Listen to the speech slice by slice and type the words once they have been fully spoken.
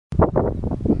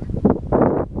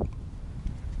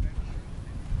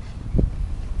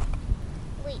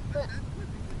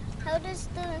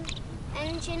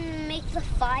engine and make the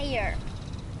fire.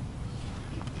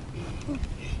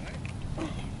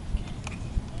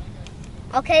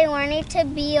 Okay, we need to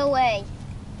be away.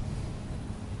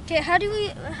 Okay, how do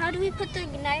we put the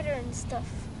igniter and stuff?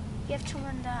 You have to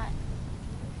learn that.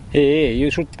 Hey, you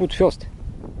should put first.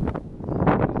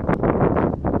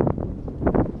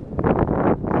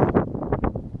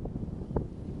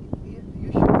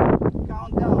 You should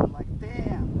count down like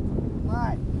 10,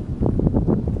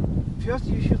 9. First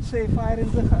you should say fire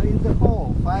in the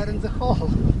hole, fire in the hole.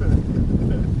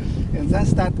 And then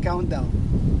start countdown.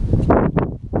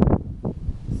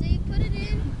 So you put it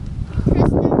in, press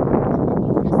down, and then you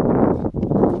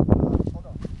press the button. Hold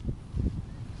on.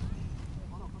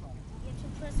 You have to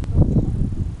press both.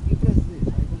 You press this, I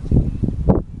don't think you need.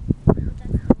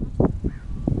 That's not.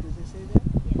 Does it say that?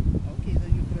 Yeah. Okay,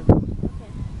 then you press both.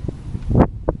 Okay.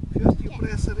 First you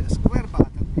press a square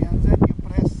button and then you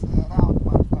press round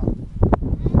one button.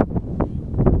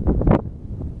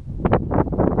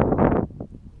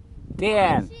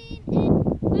 10. In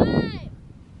 5,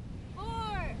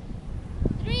 4,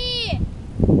 3,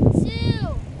 2,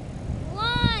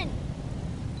 1.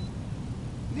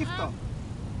 Lift off.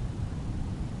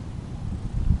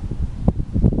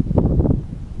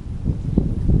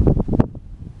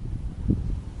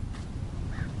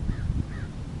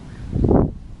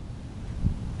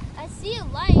 I see a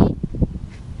light.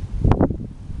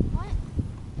 What?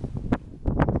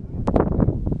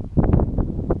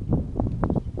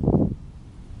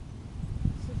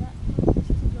 So that has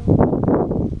to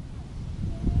go.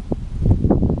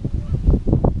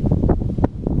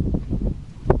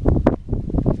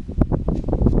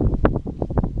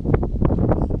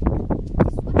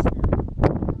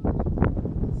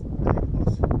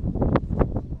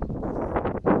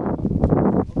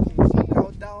 Okay, so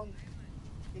count down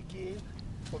again.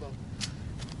 Hold on.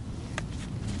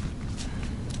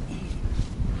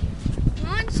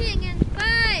 Launching in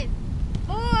 5,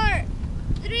 4,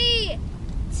 3,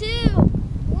 2,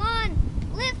 1.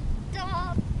 Lift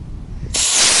off.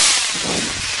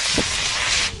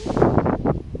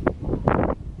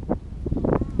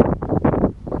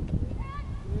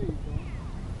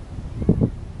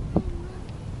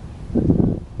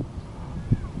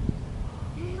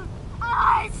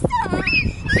 Awesome!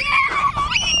 Yeah!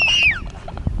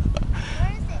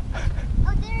 Where is it?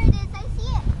 Oh, there it is. I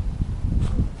see it.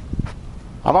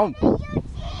 А вам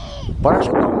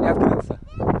парашют не открылся.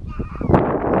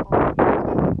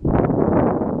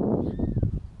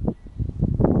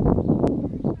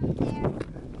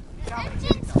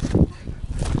 Engines.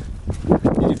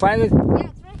 Did you find it? Yeah,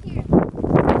 it's right here.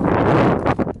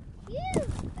 Phew,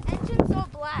 the engine's all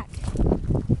black.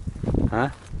 Huh?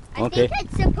 I Okay. think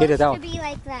it's supposed Get it to out. be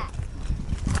like that.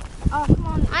 Oh, come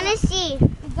on. Honestly,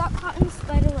 It got caught in the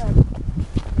spider web.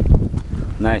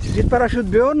 Nice. Did parachute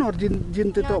burn or didn't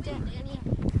it No, open?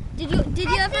 did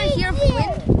you ever hear of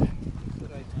wind? The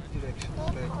right direction.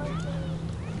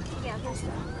 Yeah, there's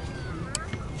that.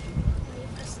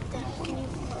 Can you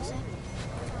close it?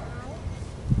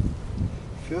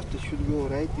 First it should go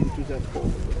right into that hole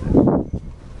over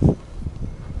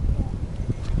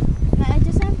It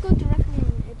doesn't go directly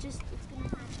in. It's gonna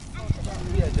fall to that.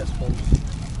 there. Yeah, just hold.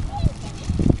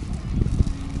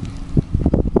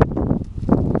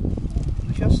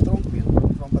 Ну сейчас strong wind.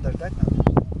 Вам подождать надо.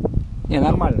 Не,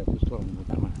 нормально, в ту сторону будет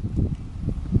нормально.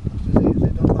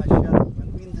 They don't like shadow. When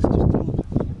wind is too strong.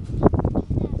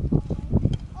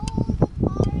 oh, the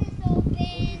car is open.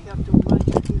 You have to launch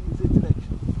it in this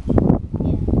direction.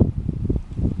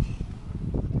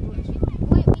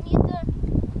 Wait, we need the.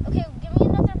 Okay, give me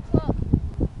another plug.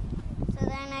 So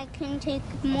then I can take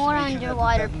more Make sure that it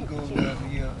underwater doesn't go pictures.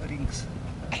 where your rings.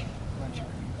 Launch it.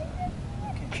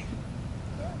 Okay.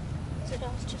 So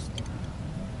that was just.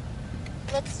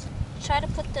 Let's try to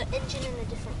put the engine in a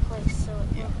different place so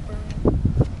it won't burn.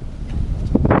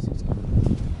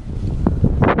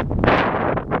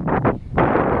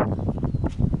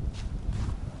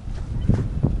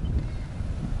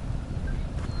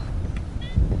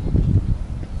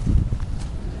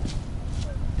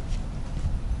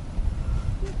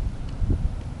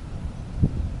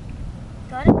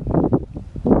 Got it?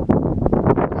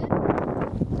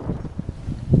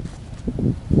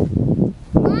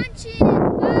 Launching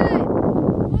in 5,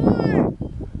 4,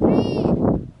 3,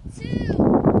 2,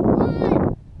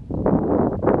 1.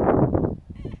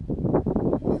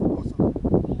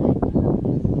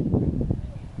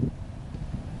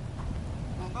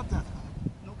 No, not that high.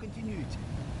 No continuity.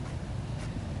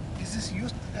 Is this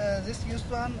used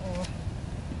one or?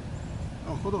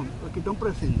 Oh, hold on. Okay, don't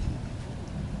press anything.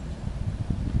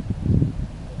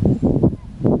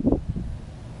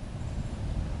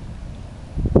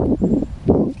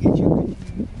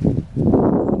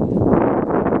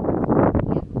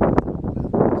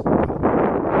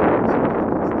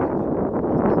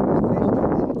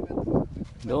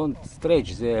 Don't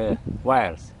stretch the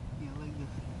wires. Yeah, like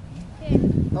this.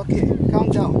 Okay,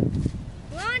 count down.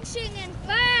 Launching in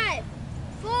 5,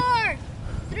 4,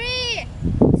 3,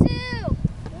 2,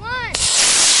 1.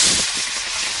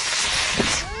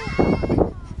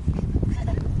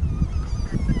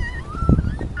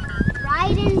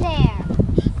 Right in there.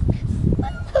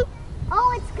 Oh,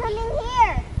 it's coming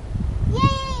here.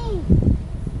 Yay!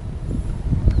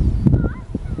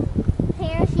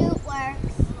 Parachute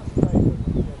works.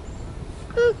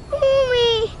 Ooh,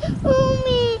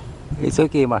 It's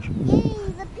okay, Mash. Yay,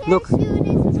 the Look, parachute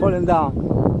is it's falling down.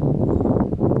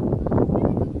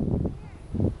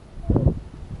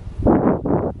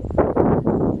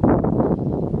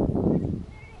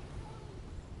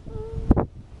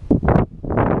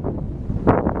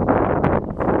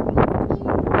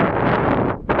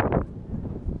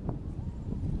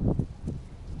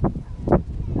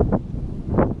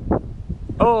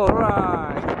 All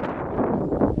right.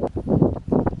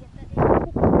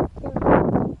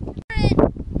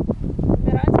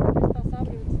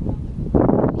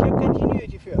 Check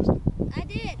continuity first. I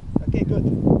did. Okay, good.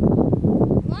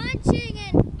 Launching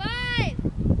in 5,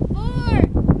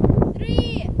 4,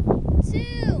 3,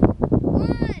 2,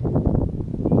 1.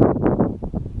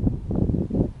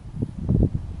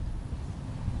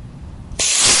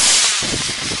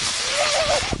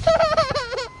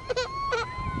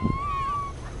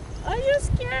 Are you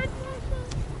scared?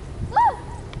 Woo!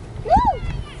 Woo!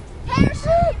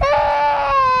 Parachute!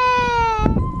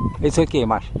 It's okay,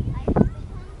 Mash.